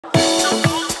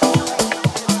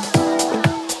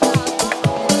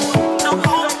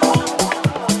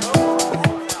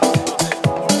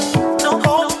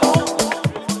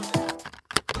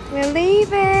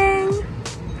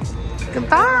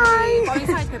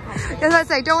As I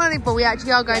say, don't want any, but we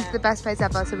actually are going to the best place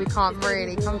ever, so we can't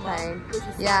really complain.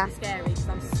 Yeah. Scary because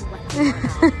I'm sweating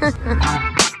right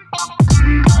now.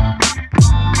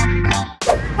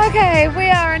 Okay, we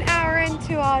are an hour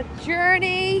into our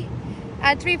journey,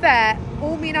 and to be fair,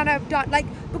 all me and Anna have done, like,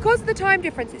 because of the time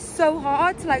difference, it's so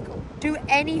hard to like do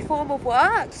any form of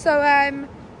work. So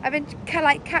I've been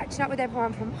like catching up with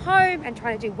everyone from home and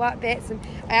trying to do work bits, and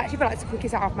I actually feel like it's the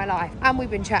quickest hour of my life. And we've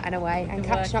been chatting away and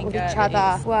catching up with each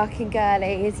other, working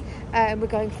girlies. We're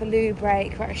going for loo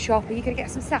break. We're at a shop. Are you gonna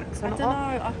get some snacks or not? I don't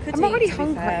know. I could. I'm not really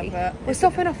hungry. Fair, we're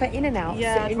stopping off at In-N-Out.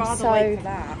 Yeah, I'd rather wait for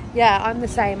that. Yeah, I'm the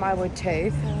same. I would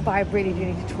too. But I really do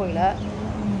need a toilet.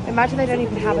 Imagine they don't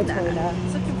even have a toilet.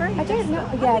 I don't know.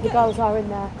 Yeah, the girls are in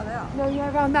there. Oh, they are? No,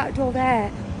 you're around that door there.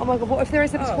 Oh my god, what if there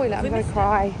isn't a toilet? I'm gonna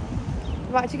cry.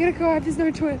 I'm actually gonna cry if there's no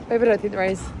toilet. Maybe I don't think there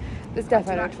is. There's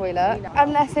definitely no toilet.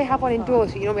 Unless they have one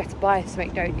indoors, but you normally have to buy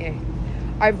something, don't you?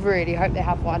 I really hope they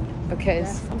have one,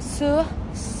 because I'm so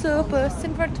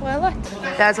bursting for a toilet.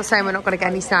 There's us saying we're not gonna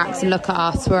get any snacks, and look at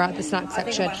us, we're at the snack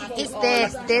section. It's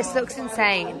this looks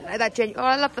insane. Like that oh,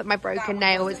 I love that my broken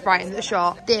nail is right in the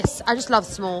shop. This, I just love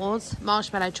s'mores,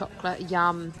 marshmallow chocolate,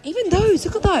 yum. Even those,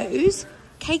 look at those.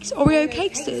 Cakes, Oreo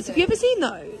cakesters. Have you ever seen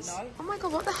those? No. Oh my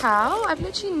god, what the hell? I've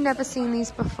literally never seen these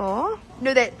before.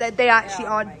 No, they actually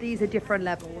are. These are different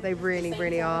level. They really,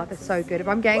 really are. They're so good. If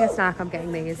I'm getting a snack, I'm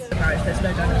getting these. There's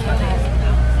no donuts like these.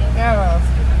 Yeah,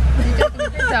 you're taking the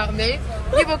piss out of me.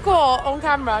 You were caught on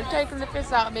camera taking the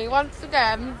piss out of me once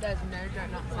again. There's no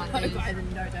donuts like these. No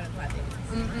donuts like these.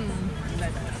 No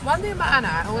donuts. One thing about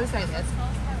Anna, I want to say this.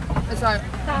 It's like,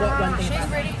 she's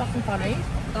really fucking funny.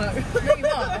 No, you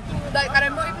are. Like, and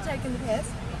I'm not even taking the piss.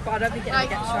 But I don't think it ever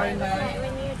gets shown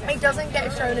though. It doesn't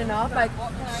get shown enough. Like,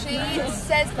 she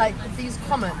says like these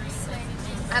comments,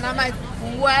 and I'm like,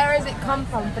 where has it come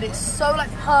from? But it's so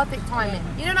like perfect timing.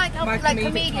 You know, like how like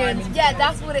comedians. Yeah,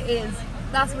 that's what it is.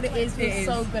 That's what it is. You're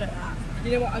so good at that.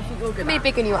 You know what? I think you're good. Me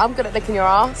picking you. I'm good at licking your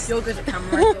ass. You're good at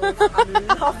camera angles. I'm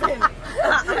loving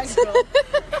that angle.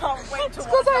 Can't wait to it's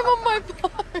because I'm on my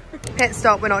phone. Pit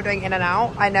stop. We're not doing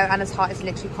In-N-Out. I know Anna's heart is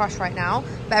literally crushed right now,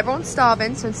 but everyone's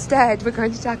starving, so instead we're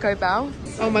going to Taco Bell.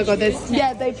 Oh my god, they've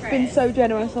been so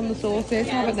generous on the sauces,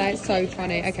 haven't they? It's so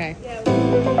funny. Okay.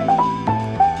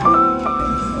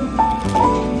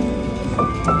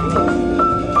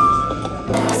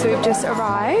 So we've just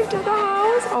arrived at the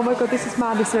house. Oh my god, this is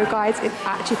madness. So guys, it's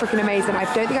actually freaking amazing. I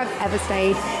don't think I've ever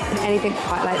stayed in anything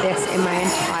quite like this in my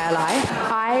entire life.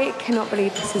 I cannot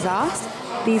believe this is us.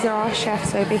 These are our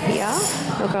chefs over here.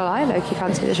 Not gonna lie, low-key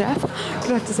fancy the chef. I'm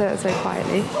gonna have to say that so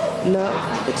quietly. Look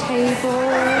at the table.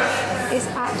 It's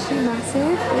actually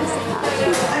massive. It's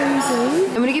actually crazy.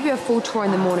 I'm gonna give you a full tour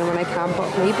in the morning when I can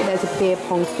properly, but there's a beer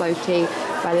pong floaty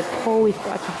by the pool. We've got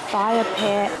like a fire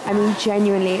pit. I mean,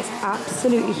 genuinely, it's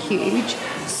absolutely huge.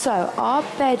 So our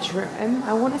bedroom,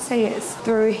 I want to say it's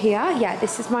through here. Yeah,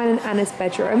 this is mine and Anna's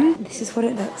bedroom. This is what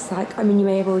it looks like. I mean, you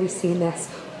may have already seen this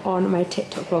on my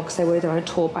TikTok vlog, so we're on a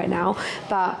tour by now.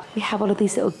 But we have all of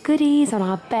these little goodies on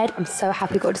our bed. I'm so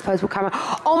happy we've got a disposable camera.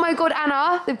 Oh my god,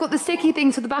 Anna, they've got the sticky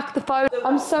things to the back of the phone.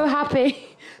 I'm so happy.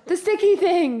 The sticky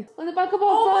thing on the back of our phone.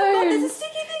 Oh my god, there's a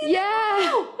sticky thing.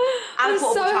 Yeah. I'm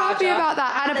so happy about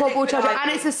that. And a portable charger. And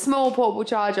it's a small portable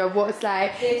charger. What's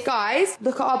like? Guys,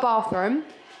 look at our bathroom.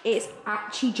 It's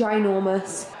actually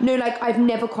ginormous. No, like I've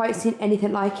never quite seen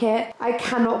anything like it. I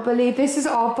cannot believe this is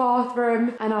our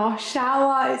bathroom and our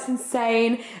shower. It's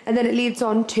insane. And then it leads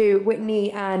on to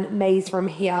Whitney and May's room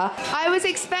here. I was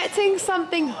expecting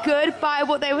something good by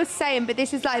what they were saying, but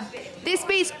this is like, this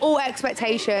beats all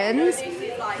expectations.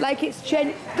 Like it's the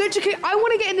jacuzzi. I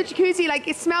want to get in the jacuzzi. Like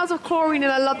it smells of chlorine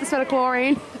and I love the smell of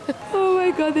chlorine. Oh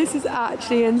my god, this is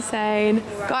actually insane.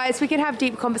 Guys, we can have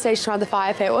deep conversation around the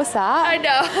fire pit. What's that? I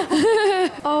know.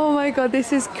 Oh my god,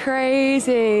 this is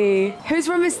crazy. Whose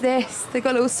room is this? They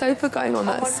got a little sofa going on.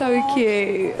 That's so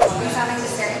cute.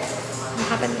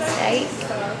 I'm having a steak.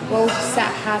 We're all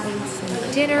sat having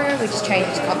some dinner. We just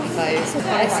changed comfy clothes. I'm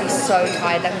honestly so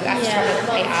tired. Like, we've actually traveled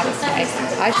 8 hours today.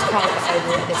 I just can't get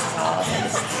over that this is ours.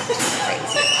 This is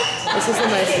crazy. This is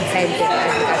the most insane thing I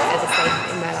think I've ever stayed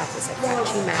in my life. It's like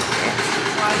actually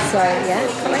madness. So yeah,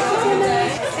 can't wait for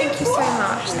dinner. Thank you so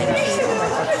much. Thank you. Oh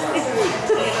my god.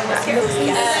 That looks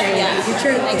insane. You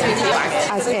truly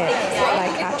as if,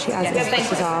 like actually as if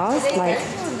this is ours. Like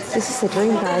this is the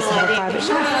dream, guys, to have a private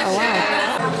chef. Oh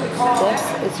wow.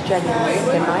 This is genuinely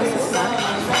the nicest snack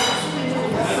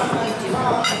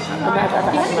I've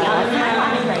ever had in my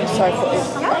life. Sorry for this.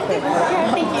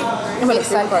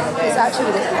 It's actually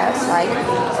ridiculous. Like,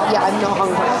 yeah, I'm not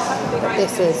hungry, but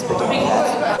this is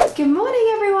ridiculous. Good morning,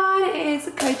 everyone. It is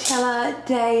Coachella Coachella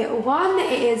day 1.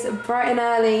 It is bright and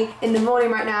early in the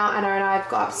morning right now. Anna and I have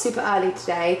got up super early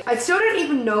today. I still don't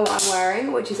even know what I'm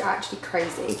wearing, which is actually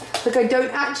crazy. Like, I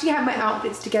don't actually have my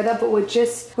outfits together, but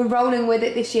we're rolling with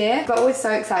it this year. But we're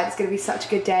so excited. It's gonna be such a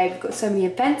good day. We've got so many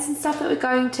events and stuff that we're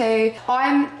going to.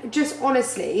 I'm just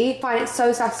honestly find it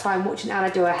so satisfying watching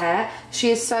Anna do her hair.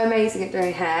 She is so amazing at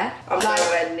doing hair. I'm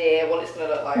nowhere near what it's gonna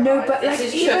look like. No, but like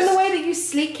even the way that you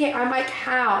sleek it, I'm like,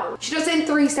 how? She does it in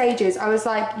 3 stages. I was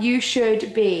like, you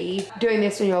should be doing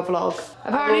this in your vlog.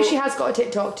 Apparently she has got a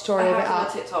TikTok tutorial of it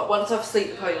up. TikTok. Once I've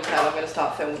sleeked the ponytail, I'm gonna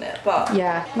start filming it. But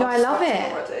yeah, no, I love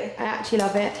it. I actually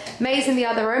love it. May's in the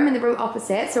other room, in the room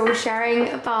opposite, so we're sharing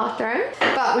a bathroom.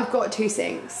 But we've got 2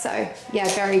 sinks, so yeah,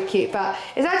 very cute. But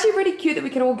it's actually really cute that we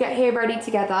can all get here ready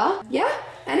together. Yeah.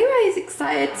 Anyways,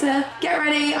 excited to get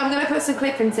ready. I'm gonna put some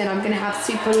clip-ins in. I'm gonna have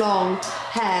super long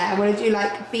hair. I'm gonna do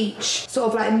like beach, sort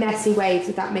of like messy waves,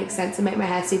 if that makes sense, and make my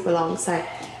hair super long. So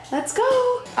let's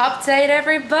go. Update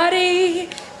everybody.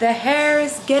 The hair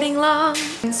is getting long.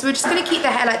 So we're just gonna keep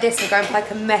the hair like this and go for like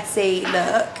a messy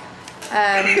look. Which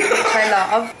I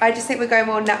love. I just think we're going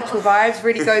more natural vibes.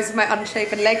 Really goes with my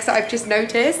unshaven legs that I've just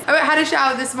noticed. I had a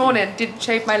shower this morning, didn't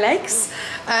shave my legs.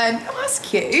 Oh, that's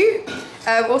cute.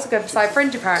 Also going for Saffron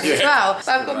apparently as well.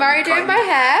 So I've got Mary doing my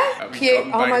hair. Cute.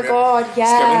 Oh my god,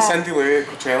 yeah. It's Cindy Lou at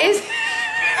Coachella.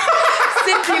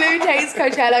 Cindy Lou takes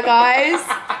Coachella, guys.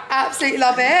 Absolutely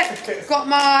love it. Got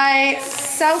my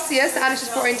Celsius that Anna's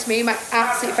just brought into me, my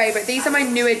absolute favourite. These are my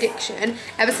new addiction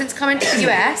ever since coming to the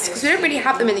US, because we don't really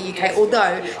have them in the UK, although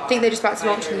I think they're just about to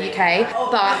launch in the UK.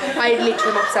 But I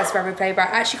literally am obsessed with every flavour.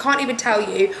 I actually can't even tell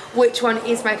you which one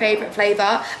is my favourite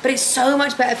flavour, but it's so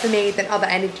much better for me than other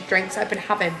energy drinks I've been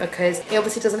having, because it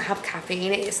obviously doesn't have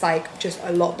caffeine. It's like just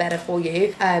a lot better for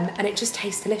you, and it just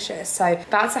tastes delicious. So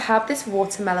about to have this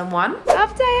watermelon one.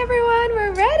 Update everyone,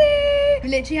 we're ready. We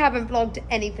literally haven't vlogged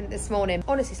anything this morning.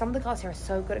 Honestly, some of the girls here are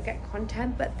so good at getting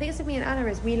content, but the thing with me and Anna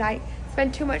is we like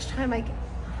spend too much time like,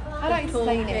 I don't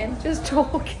explain it, just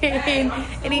talking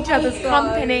in each other's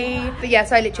company. But yeah,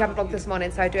 so I literally haven't vlogged this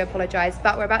morning, so I do apologise.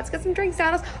 But we're about to get some drinks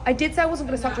down us. I did say I wasn't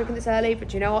going to start drinking this early,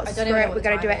 but you know what? Screw it, we're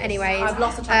going to do it anyways. I've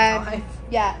lost a track of time.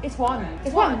 Yeah, it's 1.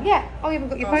 It's 1, yeah. Oh, you haven't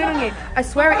got your phone on you. I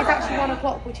swear it is actually 1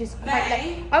 o'clock, which is quite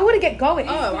late. I want to get going.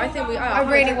 Oh, I think we are. I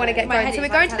really want to get going. So we're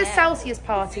going to the Celsius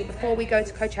party before we go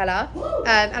to Coachella.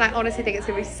 And I honestly think it's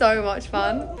going to be so much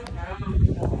fun.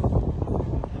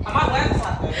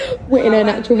 We're in a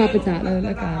natural habitat. No,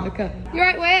 look at. You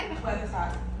right, Whit?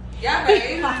 Yeah,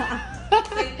 baby.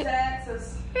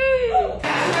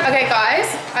 Okay guys,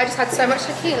 I just had so much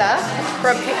tequila for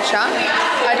a picture.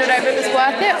 I don't know if it was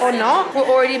worth it or not. We're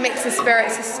already mixing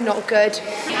spirits, this is not good.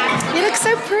 You look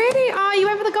so pretty. Oh, you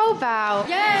went for the gold bow.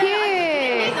 Yeah.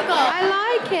 Cute. I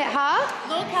like it, huh?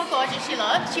 Look how gorgeous she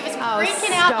looks. She was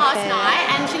freaking out last night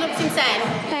and she looks insane.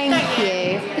 Thank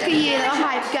you. Look at you, little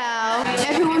hype girl.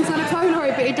 Everyone's on a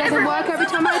Polaroid, but it doesn't work every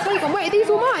time I take one. Wait, are these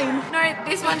all mine? No,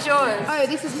 this one's yours. Oh,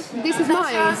 this is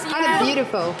mine. I look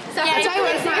beautiful. So I tell you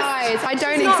what, it's my eyes. I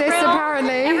don't exist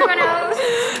apparently. Everyone else.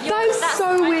 That's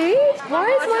so weird. Why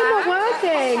is mine not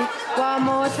working? One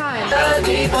more time. Oh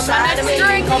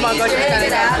my god, you're gonna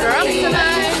get drunk.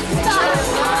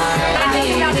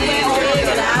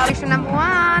 Mission number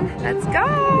 1. Let's go.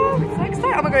 So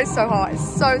excited. Oh my god, it's so hot.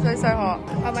 It's so hot.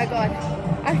 Oh my god.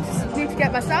 I just need to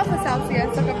get myself a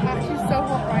Celsius. Like, I'm actually so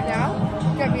hot right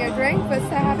now. Get me a drink, but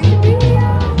so happy to be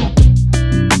here.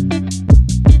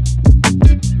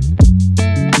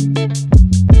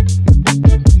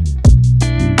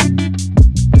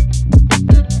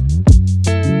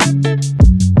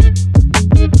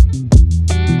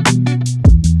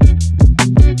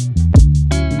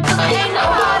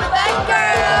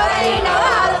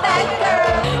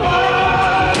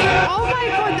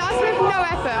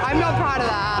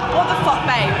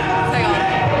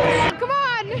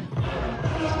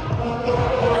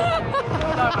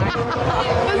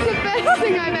 That's the best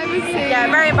thing I've ever seen. Yeah,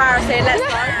 very embarrassing. Let's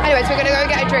go. Anyways, we're gonna go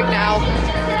get a drink now.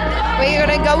 We're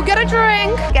gonna go get a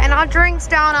drink. Getting our drinks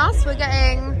down us. We're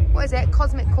getting, what is it?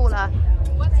 Cosmic Cola.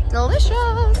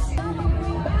 Delicious.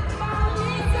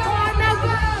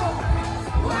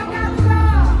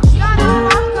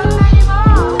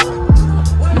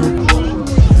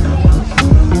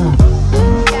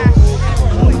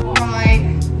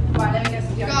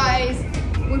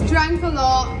 Drank a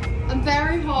lot. I'm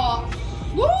very hot.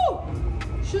 Woo!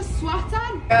 Just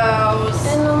sweating. Girls.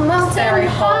 It's very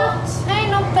hot.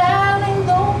 Ain't no valley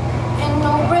low, ain't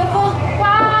no river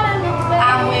wide,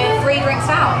 And we're 3 drinks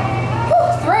out.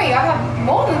 Woo, 3. I have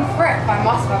more than 3. I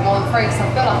must have more than 3 because I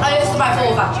feel like... I used to buy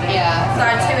 4 actually. Yeah. So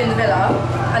I had 2 in the villa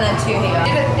and then 2 here.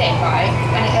 Did a thing, right?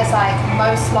 And it is like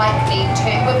most likely to...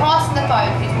 We're passing the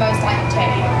phone who's most likely to.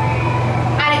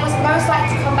 And it was most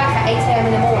likely to come back at 8 AM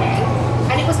in the morning.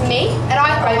 And it was me. And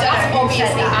I thought, that's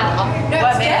obviously Anna. No,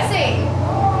 it's Jessie.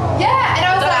 Yeah, and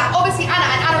I was like, obviously Anna.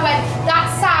 And Anna went,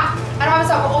 that's Saf. And I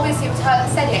was like, well, obviously it was her that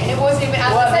said it. And it wasn't even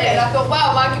Anna that said it. And I thought,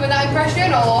 well, am I giving that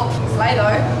impression or... Slay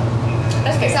though.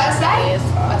 Is that a sleigh?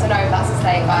 I don't know if that's a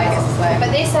sleigh, guys.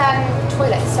 But this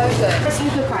toilet is so good. It's so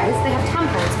good, guys. They have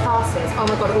tampons, passes. Oh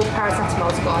my god, all the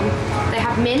paracetamol's gone. They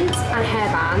have mint and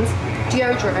hairbands,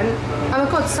 deodorant. Oh my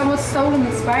god, someone's stolen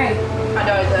the spray. I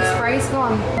know the spray's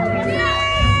gone.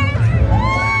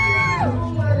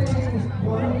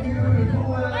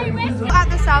 At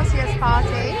the Celsius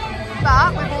party,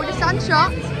 but we've all just done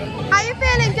shots. How you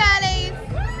feeling, girlies?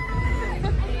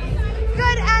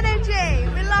 Good energy.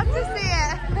 We love to see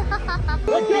it.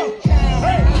 Let's go.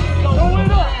 Hey, throw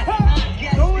it up. Hey,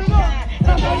 throw it up.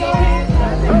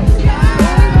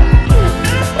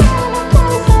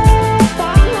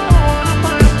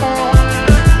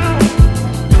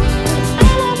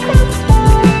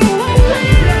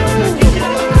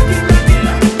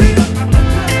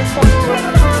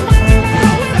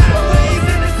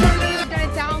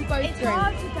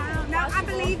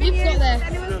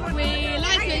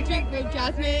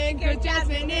 Jasmine, cause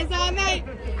Jasmine is our mate.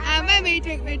 And when we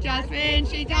drink with Jasmine,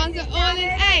 she downs it all in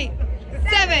 8,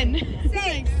 7,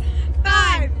 6,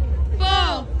 5,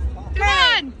 4, 3,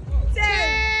 2,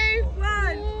 1.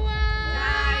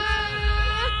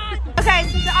 Okay,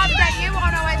 so to update you, we're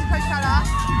on our way to Coachella.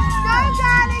 Go,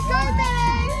 darling, go,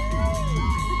 Millie.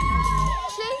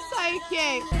 She's so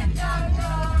cute.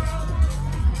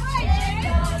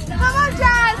 Come on,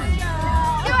 Jazz.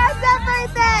 Give us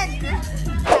everything.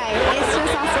 Okay, it's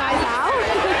just us guys out.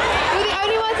 We're the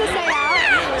only ones to stay out.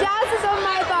 Jazz is on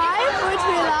my vibe, which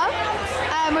we love.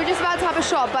 We're just about to have a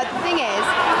shot, but the thing is,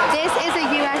 this is a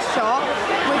US shot,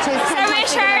 which is... So we're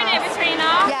sharing it between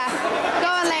us? Yeah.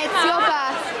 Go on, Liz, you're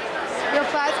first. You're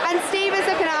first. And Steve is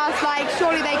looking at us like,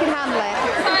 surely they can handle it.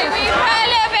 So we put a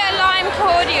little bit of lime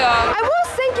cordial. I was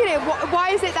thinking it,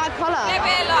 why is it that colour? A little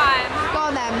bit of lime. Go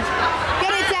on then.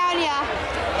 Get it down, yeah.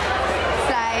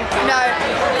 Say. No,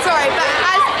 sorry, but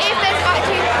as if there's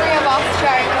actually 3 of us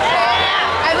sharing a shot,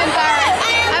 I'm embarrassed.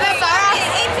 I'm embarrassed.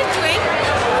 It's a drink.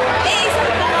 It is a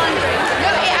full-on drink.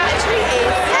 No, it actually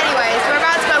is. Anyways, we're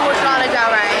about to go watch Lana Del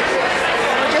Rey.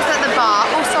 We're just at the bar.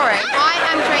 Oh, sorry. I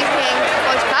am drinking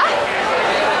vodka.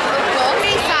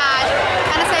 Really sad.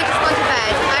 Hannah said she's gone to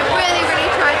bed. I really,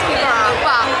 really tried to keep her up,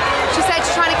 but she said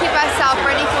she's trying to keep herself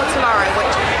ready for tomorrow,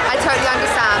 which I totally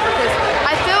understand because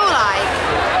I feel like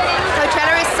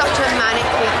Coachella is such a manic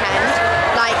weekend.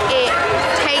 Like, it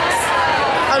takes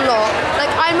a lot. Like,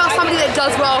 I'm not somebody that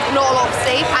does well with not a lot of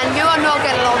sleep, and you are not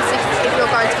getting a lot of sleep if you're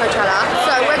going to Coachella.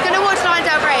 So we're going to watch Lana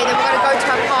Del Rey, then we're going to go to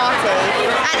a party.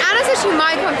 And Anna said she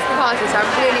might come to the party, so I'm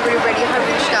really, really, really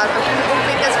hoping she does. I'm keeping all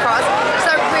fingers crossed. So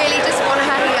I really just want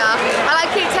her here. And I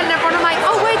keep telling everyone, I'm like,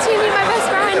 oh, wait till you meet my best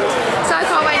friend. So I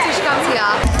can't wait till she comes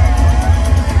here.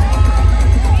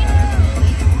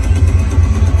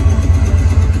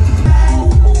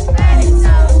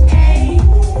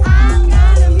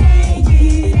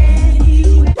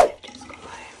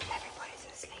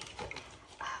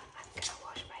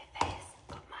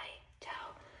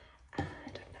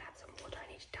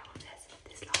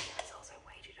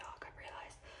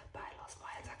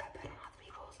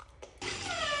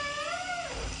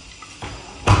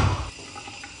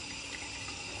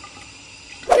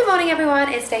 Good morning everyone,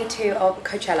 it's day 2 of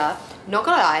Coachella. Not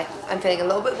gonna lie, I'm feeling a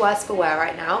little bit worse for wear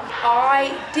right now.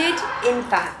 I did in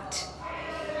fact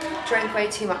drank way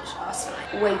too much last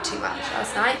night. Way too much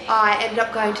last night. I ended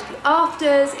up going to the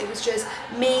afters. It was just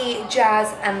me,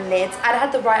 Jazz and Liz. I'd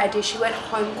had the right idea. She went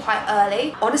home quite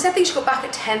early. Honestly, I think she got back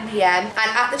at 10 PM. And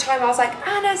at the time I was like,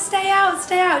 Anna, stay out,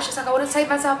 stay out. She's like, I want to save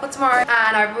myself for tomorrow.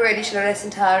 And I really should have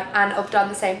listened to her and have done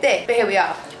the same thing. But here we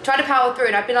are. Trying to power through,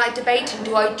 and I've been like debating,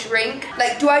 do I drink?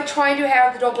 Like, do I try and do hair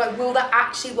of the dog? Like, will that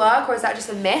actually work, or is that just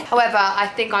a myth? However, I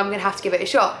think I'm gonna have to give it a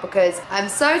shot because I'm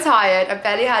so tired. I've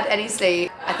barely had any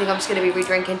sleep. I think I'm just gonna be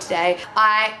re-drinking today.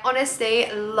 I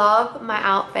honestly love my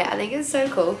outfit. I think it's so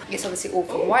cool. It's obviously all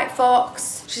from White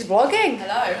Fox. She's vlogging.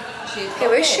 Hello.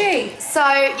 Who is she? So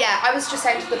yeah, I was just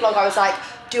saying to the vlog, I was like,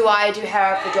 do I do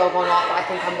hair of the dog or not? But I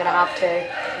think I'm gonna have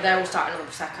to. They're all starting with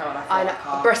Prosecco and I know.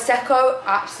 Prosecco,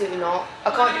 absolutely not.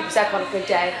 I can't do Prosecco on a good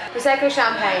day. Prosecco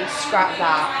champagne, scrap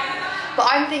that. But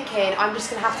I'm thinking I'm just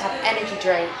gonna have to have energy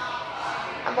drink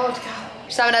and vodka.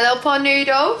 Just having a little pot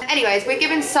noodle. Anyways, we're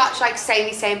given such like same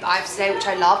vibes today, which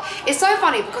I love. It's so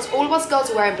funny because all of us girls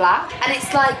are wearing black and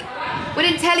it's like We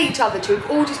didn't tell each other to.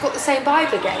 We've all just got the same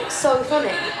vibe again. It's so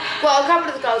funny. Well, a couple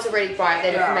of the girls are really bright.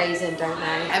 They look amazing, don't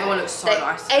they? Everyone looks so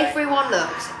nice today. Everyone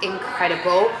looks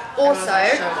incredible. Also,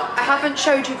 I haven't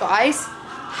showed you guys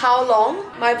how long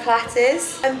my plait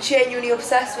is. I'm genuinely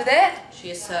obsessed with it.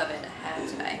 She is serving hair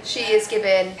today. She is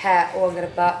giving hair. Oh, I'm gonna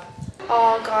burp.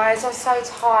 Oh guys, I'm so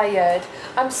tired.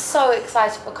 I'm so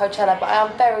excited for Coachella, but I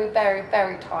am very, very,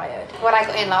 very tired. When I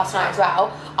got in last night as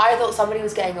well, I thought somebody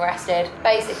was getting arrested.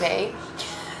 Basically,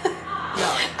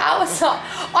 Anna,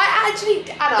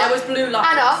 there was blue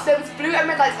lights. There was blue and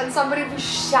red lights, and somebody was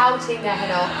shouting their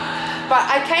head off. But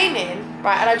I came in,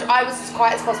 right, and I was as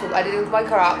quiet as possible. I didn't wake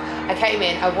her up. I came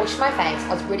in, I washed my face,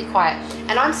 I was really quiet,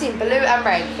 and I'm seeing blue and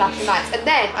red flashing lights, and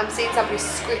then I'm seeing somebody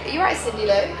scream. Are you right, Cindy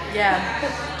Lou? Yeah,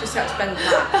 just had to bend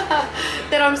that.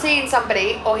 Then I'm seeing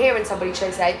somebody, or hearing somebody, should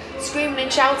I say, screaming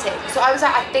and shouting. So I was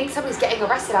like, I think somebody's getting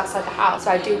arrested outside the house.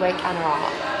 So I do wake Anna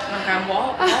up. I'm going,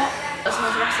 what? As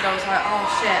someone was arrested, I was like, oh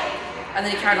shit. And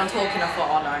then he carried on talking. I thought,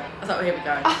 oh no. I thought, well, here we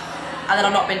go. And then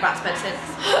I've not been back to bed since.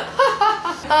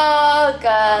 Oh,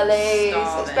 girlies.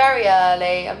 It's very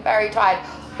early. I'm very tired.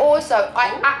 Also,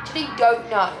 I actually don't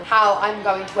know how I'm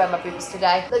going to wear my boots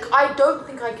today. Like, I don't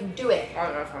think I can do it.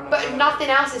 But nothing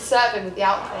else is serving with the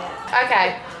outfit.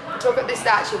 Okay, talk about this is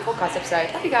actually a podcast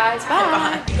episode. Love you guys.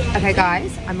 Bye. Okay,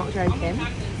 guys, I'm not joking.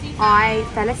 I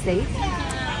fell asleep.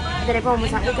 Then everyone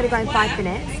was like, we're going to go in 5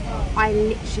 minutes. I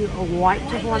literally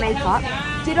wiped off my makeup.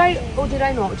 Did I or did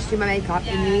I not just do my makeup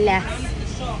in less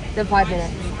than 5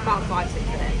 minutes? About 5-6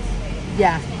 minutes.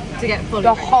 Yeah. To get fully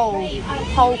the whole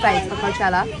face for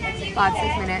Coachella.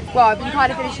 5-6 minutes. Well, I've been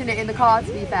kind of finishing it in the car,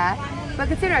 to be fair. But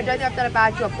considering I don't think I've done a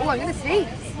bad job. Oh, I'm going to sneeze.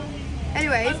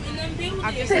 Anyways.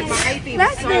 I've just said my hay fever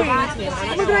is so bad to me.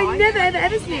 Oh my god, I never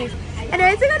ever sneeze.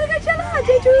 Anyways, I gotta Coachella.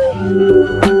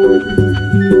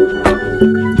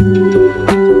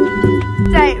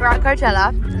 Today we're at Coachella,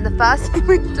 and the first thing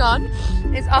we've done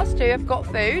is us two have got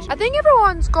food. I think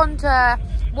everyone's gone to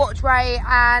watch Ray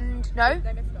and no?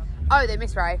 They missed us. Oh, they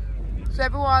missed Ray. So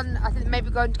everyone, I think maybe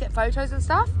going to get photos and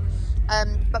stuff.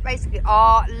 But basically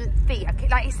our feet,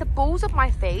 like it's the balls of my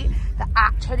feet that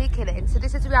actually kill it. So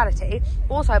this is reality.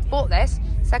 Also, I bought this.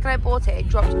 Second I bought it, it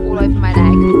dropped all over my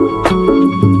leg.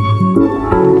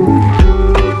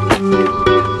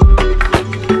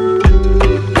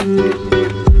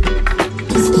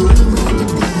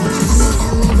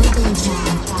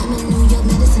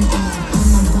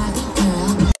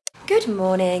 Good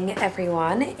morning,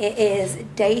 everyone. It is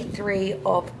day 3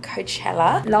 of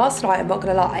Coachella. Last night, I'm not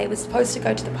gonna lie, I was supposed to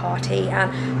go to the party,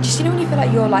 and just, you know, when you feel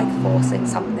like you're like forcing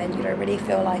something, you don't really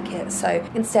feel like it. So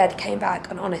instead came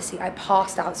back, and honestly, I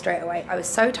passed out straight away. I was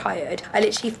so tired. I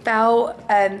literally fell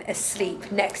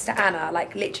asleep next to Anna,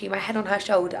 like literally my head on her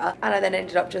shoulder, and I then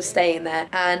ended up just staying there,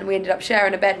 and we ended up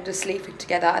sharing a bed and just sleeping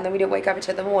together, and then we didn't wake up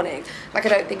until the morning. Like, I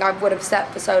don't think I would have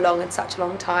slept for so long in such a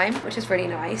long time, which is really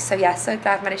nice. So yeah, so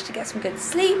glad I managed to get some good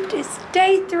sleep. It's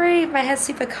day 3. My hair's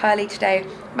super curly today.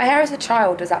 My hair as a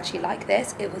child was actually like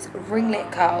this. It was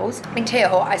ringlet curls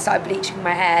until I started bleaching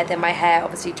my hair. Then my hair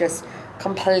obviously just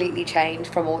completely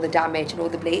changed from all the damage and all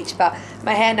the bleach, but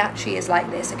my hair naturally is like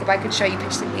this. Like, if I could show you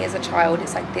pictures of me as a child,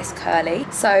 it's like this curly.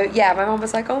 So yeah, my mom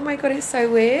was like, oh my god, it's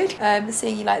so weird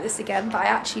seeing you like this again, but I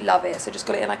actually love it. So just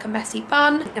got it in like a messy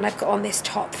bun, and I've got on this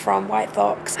top from White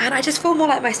Fox, and I just feel more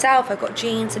like myself. I've got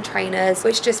jeans and trainers,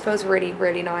 which just feels really,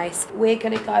 really nice. We're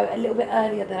gonna go a little bit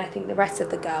earlier than I think the rest of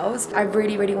the girls. I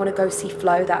really, really want to go see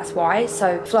Flo, that's why.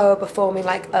 So Flo are performing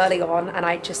like early on, and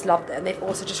I just love them. They've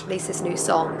also just released this new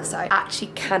song, so actually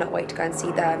cannot wait to go and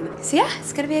see them. So yeah,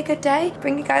 it's gonna be a good day.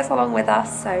 Bring you guys along with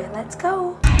us, so let's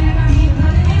go.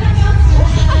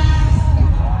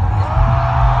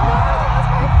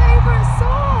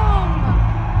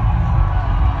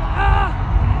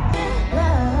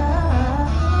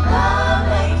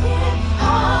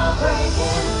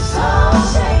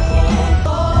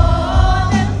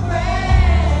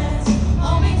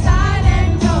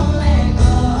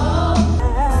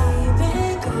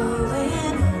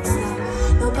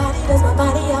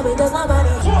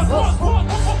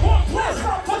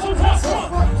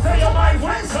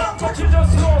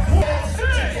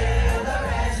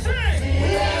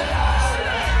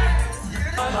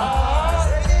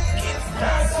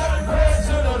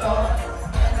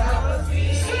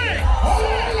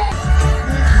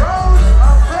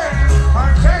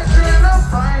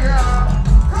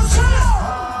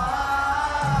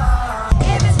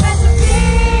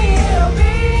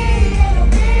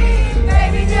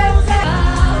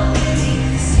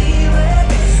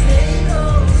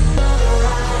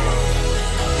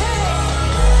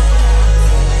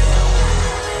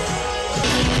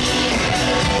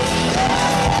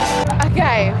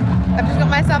 Okay, I've just got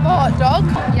myself a hot dog.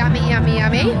 Yummy, yummy,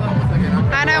 yummy.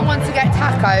 Anna wants to get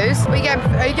tacos. Are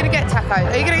you going to get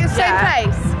tacos? Are you going to get the same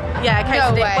place? Yeah,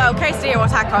 quesadilla. No way. Well, quesadilla or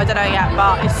taco, I don't know yet,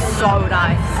 but it's so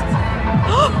nice.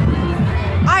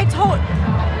 I told...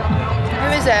 Who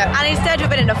is it? And instead we've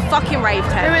been in a fucking rave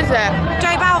tent. Who is it?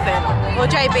 J Balvin. Or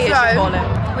JB as you call him.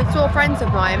 We saw friends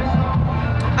of mine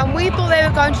and we thought they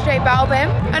were going to J Balvin.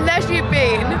 Unless you've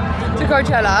been to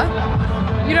Coachella,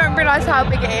 you don't realise how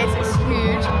big it is. It's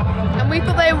huge. And we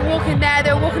thought they were walking there,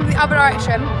 they were walking the other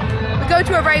direction. We go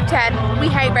to a rave tent. We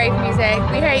hate rave music.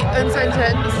 We hate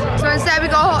unsentenced. So instead we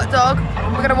got a hot dog.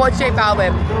 We're gonna watch J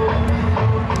Balvin.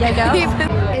 Yeah, girl.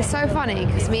 It's so funny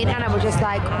because me and Anna were just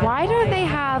like, why don't they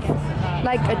have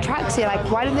like a tracksuit?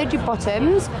 Like, why don't they do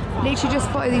bottoms? Literally just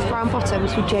follow these brown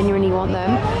bottoms. We genuinely want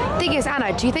them. Thing is,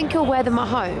 Anna, do you think you'll wear them at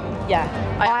home? Yeah.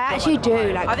 I actually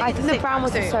do. Like, I think the brown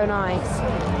ones are so nice.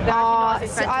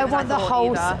 I want the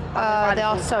whole. They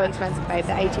are so expensive, babe.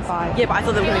 They're 85. Yeah, but I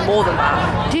thought there were going to be more than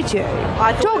that. Did you?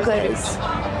 Joggers.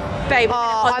 Babe,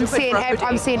 oh, I'm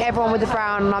seeing everyone with the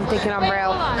brown and I'm thinking I'm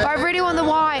real. But I really want the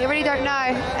white. I really don't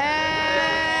know.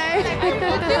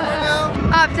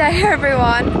 Update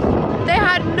everyone. They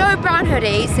had no brown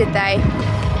hoodies, did they?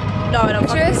 No, I don't.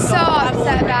 Just so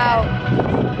upset about.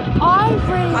 I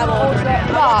really ordered it.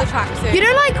 But you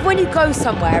know, like when you go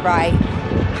somewhere, right?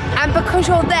 And because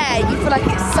you're there, you feel like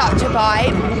it's such a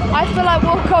vibe. I feel like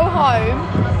we'll go home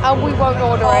and we won't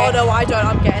order it. Oh no, I don't.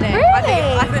 I'm getting it.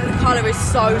 Really? I think the colour is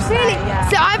so really. Yeah.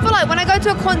 So I feel like when I go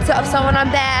to a concert of someone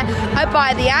I'm there, I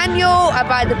buy the annual, I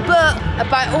buy the book, I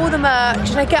buy all the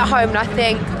merch, and I get home and I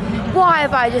think, why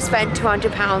have I just spent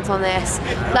 £200 on this?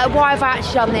 Like, why have I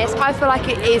actually done this? I feel like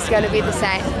it is going to be the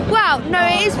same. Well, no,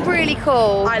 it is really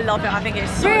cool. I love it. I think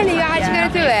it's so really, you're actually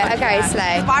going to do it? Okay,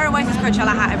 slay. Byron wears his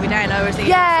Coachella hat every day and I always think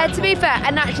yeah, to be fair,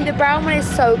 and actually the brown one is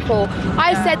so cool.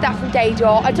 I said that from day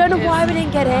one. I don't know why we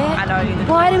didn't get it. I know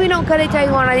either. Why did we not get it day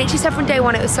one? I literally said from day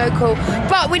one it was so cool.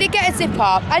 But we did get a zip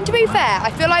up. And to be fair, I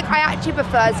feel like I actually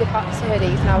prefer zip ups to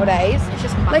hoodies nowadays. It's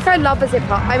just like I love a zip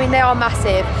up. I mean, they are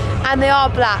massive. And they are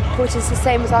black, which is the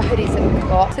same as our hoodies that we've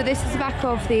got. So this is the back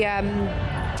of the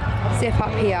zip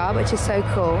up here, which is so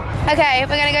cool. Okay,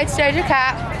 we're gonna go to Doja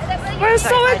Cat. We're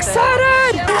so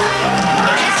excited!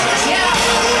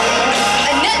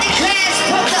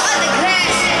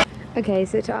 Okay,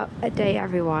 so to update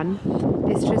everyone,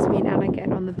 it's just me and Anna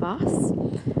getting on the bus.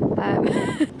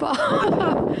 But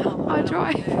our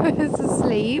driver is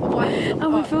asleep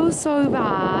and we feel so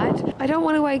bad. I don't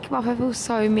want to wake him up, I feel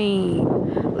so mean.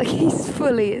 Like, he's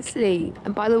fully asleep.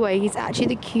 And by the way, he's actually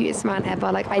the cutest man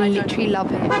ever. Like, I literally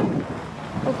love him.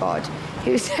 Oh God,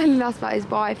 he was telling us about his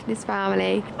wife and his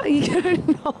family. Are you gonna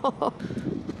not?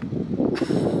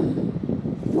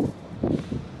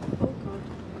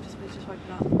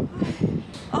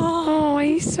 Oh,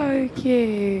 he's so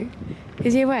cute.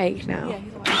 Is he awake now? Yeah,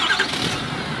 he's awake.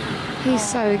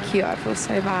 He's so cute, I feel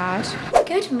so bad.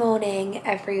 Good morning,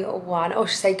 everyone, or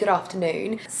should I say good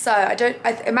afternoon. So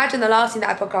I imagine the last thing that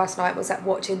I booked last night was like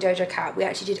watching Doja Cat. We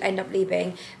actually did end up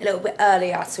leaving a little bit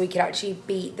earlier so we could actually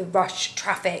beat the rush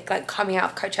traffic like coming out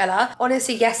of Coachella.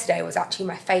 Honestly, yesterday was actually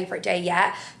my favorite day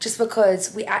yet, just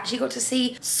because we actually got to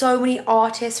see so many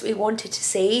artists we wanted to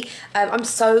see. I'm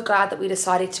so glad that we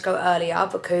decided to go earlier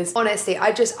because honestly,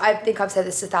 I think I've said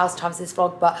this 1,000 times in this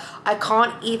vlog, but I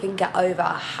can't even get over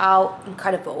how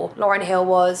incredible Lauryn Hill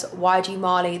was, YG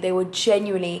Marley. They were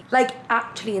genuinely like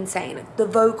actually insane. The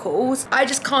vocals, I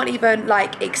just can't even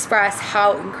like express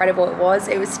how incredible it was.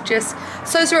 It was just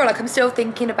so surreal. Like, I'm still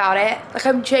thinking about it. Like,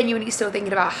 I'm genuinely still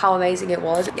thinking about how amazing it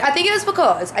was. I think it was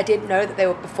because I didn't know that they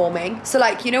were performing. So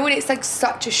like, you know when it's like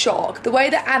such a shock, the way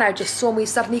that Anna just saw me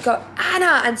suddenly go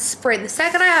Anna and sprint. The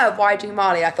second I heard YG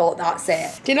Marley, I thought that's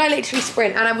it. Didn't I literally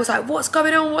sprint? And I was like, what's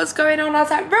going on, what's going on? I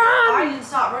was like, run! I didn't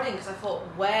start running because I thought,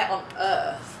 where on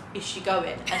earth is she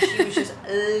going? And she was just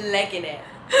legging it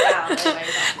down.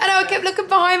 And I kept looking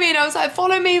behind me and I was like,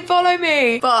 follow me, follow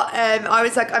me. But I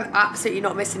was like, I'm absolutely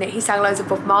not missing it. He sang loads of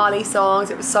Bob Marley songs.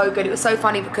 It was so good. It was so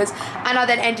funny because Anna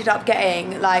then ended up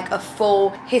getting like a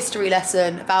full history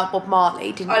lesson about Bob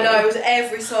Marley, didn't you? I know, it was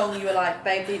every song you were like,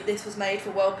 baby, this was made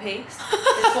for world peace.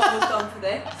 This one was done for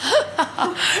this.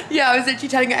 Yeah, I was literally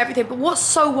telling her everything. But what's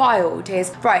so wild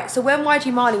is, right, so when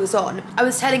YG Marley was on, I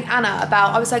was telling Anna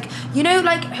about, I was like, you know,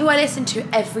 like who I listen to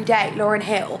every day, Lauryn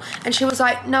Hill. And she was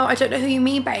like, no, I don't know who you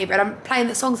mean, babe. And I'm playing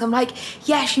the songs. I'm like,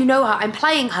 yes, you know her. I'm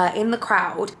playing her in the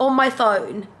crowd on my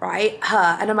phone, right?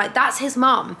 Her. And I'm like, that's his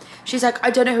mum. She's like, I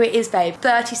don't know who it is, babe.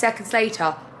 30 seconds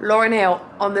later, Lauryn Hill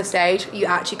on the stage. You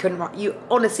actually couldn't write, you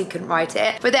honestly couldn't write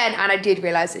it. But then Anna did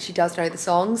realise that she does know the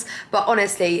songs. But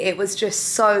honestly, it was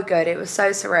just so good. It was so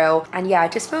surreal. And yeah, I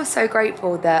just feel so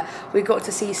grateful that we got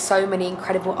to see so many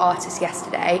incredible artists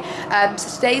yesterday.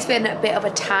 So today's been a bit of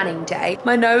a tanning day.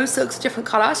 My nose looks a different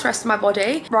colour to the rest of my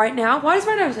body right now. Why does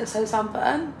my nose look so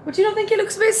sunburned? Would you not think it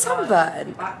looks a bit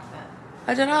sunburned?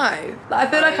 I don't know. Like,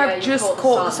 I feel like I've just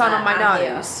caught the sun on my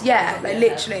nose. Yeah, like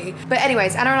literally. But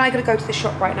anyways, Anna and I are going to go to the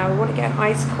shop right now. We want to get an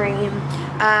ice cream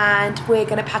and we're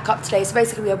going to pack up today. So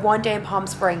basically we have one day in Palm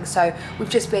Springs. So we've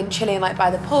just been chilling like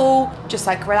by the pool, just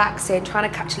like relaxing, trying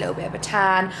to catch a little bit of a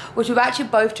tan, which we've actually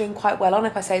both doing quite well on,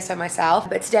 if I say so myself.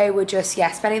 But today we're just,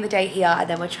 yeah, spending the day here and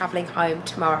then we're traveling home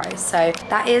tomorrow. So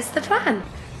that is the plan.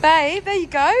 Babe, there you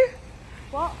go.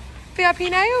 What? VIP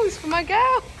nails for my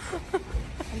girl.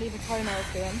 I'll leave a toenails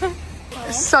doing.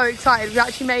 So excited, we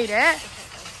actually made it.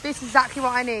 This is exactly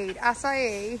what I need.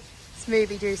 Acai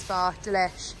smoothie juice bar,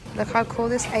 delish. Look how cool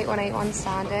this 8181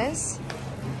 stand is.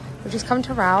 We've just come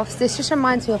to Ralph's. This just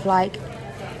reminds me of like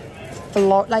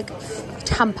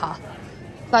Tampa.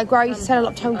 Like where I used to spend a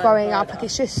lot of time growing up. Like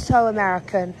it's just so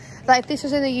American. Like if this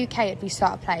was in the UK, it'd be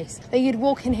such a place. Like you'd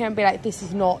walk in here and be like, this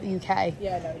is not UK.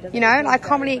 Yeah, no, it doesn't. You know, like, I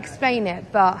can't really explain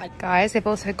it. But guys, they've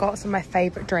also got some of my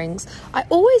favourite drinks. I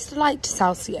always liked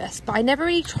Celsius, but I never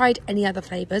really tried any other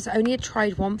flavours. I only had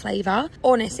tried one flavour.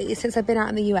 Honestly, since I've been out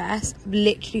in the US, I've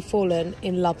literally fallen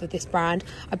in love with this brand.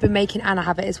 I've been making Anna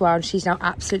have it as well, and she's now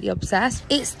absolutely obsessed.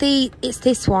 It's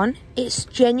this one. It's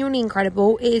genuinely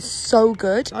incredible. It is so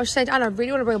good. I was saying to Anna, I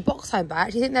really want to bring a box home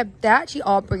back. Do you think they actually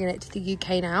are bringing it to the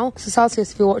UK now? So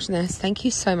Celsius, if you're watching this, thank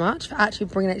you so much for actually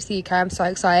bringing it to the UK. I'm so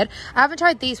excited. I haven't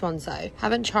tried these ones though.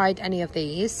 Haven't tried any of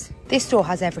these. This store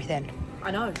has everything.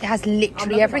 I know. It has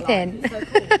literally everything. So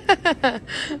cool.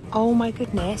 Oh my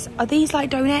goodness. Are these like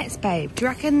donuts, babe? Do you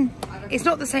reckon it's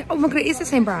not the same? Oh my god, it is the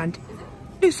same brand.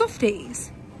 No,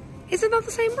 Softies. Is it not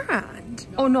the same brand?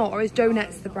 Or not? Or is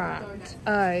Donuts the brand?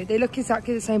 Oh, they look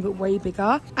exactly the same but way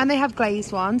bigger. And they have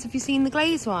glazed ones. Have you seen the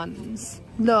glazed ones?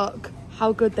 Look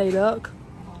how good they look.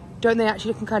 Don't they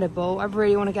actually look incredible? I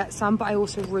really want to get some, but I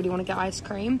also really want to get ice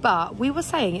cream. But we were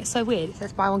saying, it's so weird. It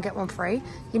says buy one, get one free.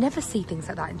 You never see things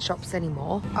like that in shops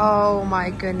anymore. Oh my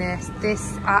goodness.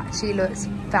 This actually looks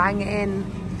banging.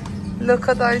 Look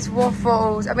at those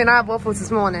waffles. I mean, I had waffles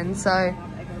this morning, so,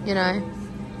 you know.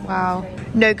 Wow.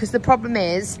 No, because the problem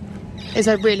is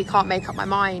I really can't make up my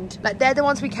mind. Like, they're the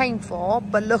ones we came for,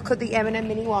 but look at the M&M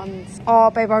mini ones. Oh,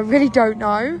 babe, I really don't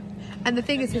know. And the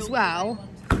thing is as well,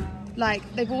 like,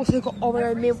 they've also got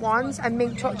Oreo mint ones, and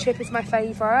mint chocolate chip is my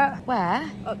favourite. Where?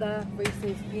 Up there,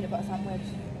 Reese's peanut butter sandwich.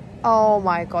 Oh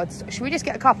my god. Should we just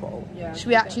get a couple? Yeah. Should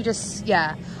we actually just,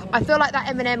 yeah. I feel like that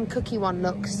M&M cookie one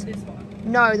looks... This one?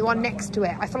 No, the one next to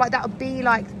it. I feel like that would be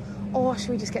like... Or should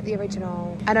we just get the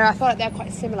original? I know, I feel like they're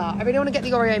quite similar. I really want to get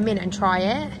the Oreo mint and try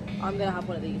it. I'm going to have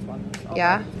one of these ones.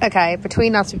 Yeah? Okay,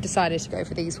 between us we've decided to go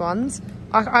for these ones.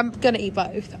 I'm going to eat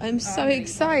both. I'm so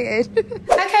excited.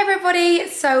 Okay, everybody,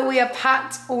 so we have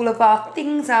packed all of our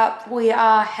things up. We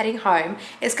are heading home.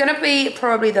 It's going to be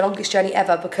probably the longest journey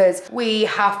ever because we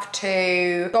have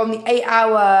to go on the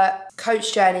 8-hour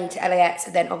coach journey to LAX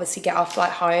and then obviously get our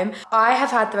flight home. I have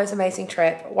had the most amazing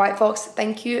trip. White Fox,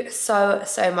 thank you so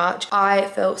much. I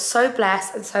feel so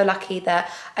blessed and so lucky that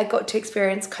I got to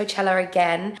experience Coachella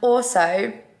again.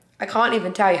 Also, I can't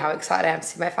even tell you how excited I am to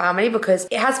see my family because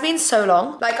it has been so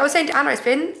long. Like I was saying to Anna, it's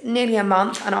been nearly a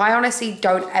month and I honestly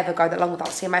don't ever go that long without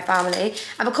seeing my family.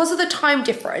 And because of the time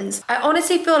difference, I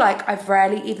honestly feel like I've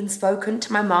rarely even spoken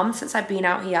to my mum since I've been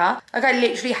out here. Like I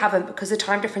literally haven't because the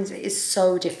time difference is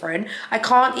so different. I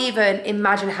can't even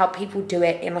imagine how people do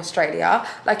it in Australia.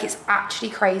 Like it's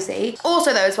actually crazy.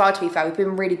 Also though as well, to be fair, we've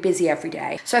been really busy every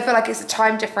day. So I feel like it's the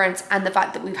time difference and the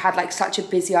fact that we've had like such a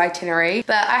busy itinerary.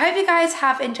 But I hope you guys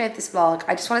have enjoyed this vlog.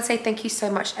 I just want to say thank you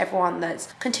so much to everyone that's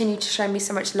continued to show me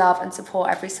so much love and support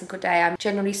every single day. I'm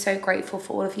genuinely so grateful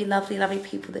for all of you lovely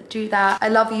people that do that. I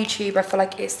love YouTube. I feel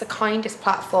like it's the kindest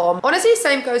platform. Honestly,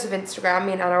 same goes with Instagram.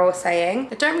 Me and Anna are all saying.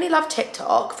 I don't really love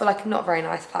TikTok. I feel like not a very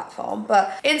nice platform,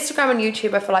 but Instagram and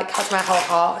YouTube I feel like has my whole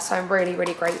heart, so I'm really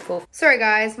grateful. Sorry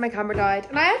guys, my camera died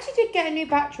and I actually did get a new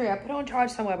battery. I put it on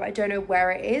charge somewhere but I don't know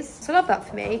where it is, so I love that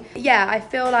for me. Yeah, I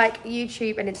feel like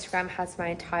YouTube and Instagram has my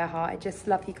entire heart. I just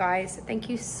love you guys. Thank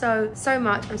you so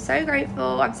much. I'm so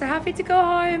grateful. I'm so happy to go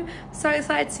home. So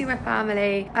excited to see my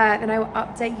family. And I will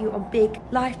update you on big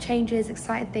life changes,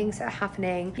 exciting things that are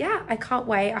happening. Yeah, I can't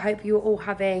wait. I hope you're all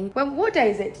having... Well, what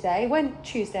day is it today? When?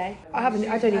 Tuesday? I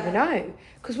don't even know.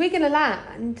 Because we're going to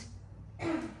land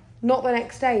not the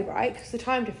next day, right? Because the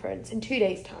time difference in 2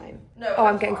 days' time. No. Oh,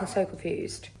 I'm getting so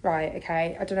confused. Right,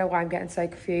 okay. I don't know why I'm getting so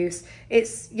confused.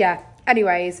 It's, yeah.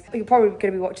 Anyways, you're probably going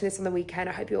to be watching this on the weekend.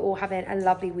 I hope you're all having a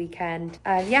lovely weekend.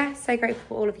 Yeah, so grateful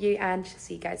for all of you and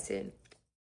see you guys soon.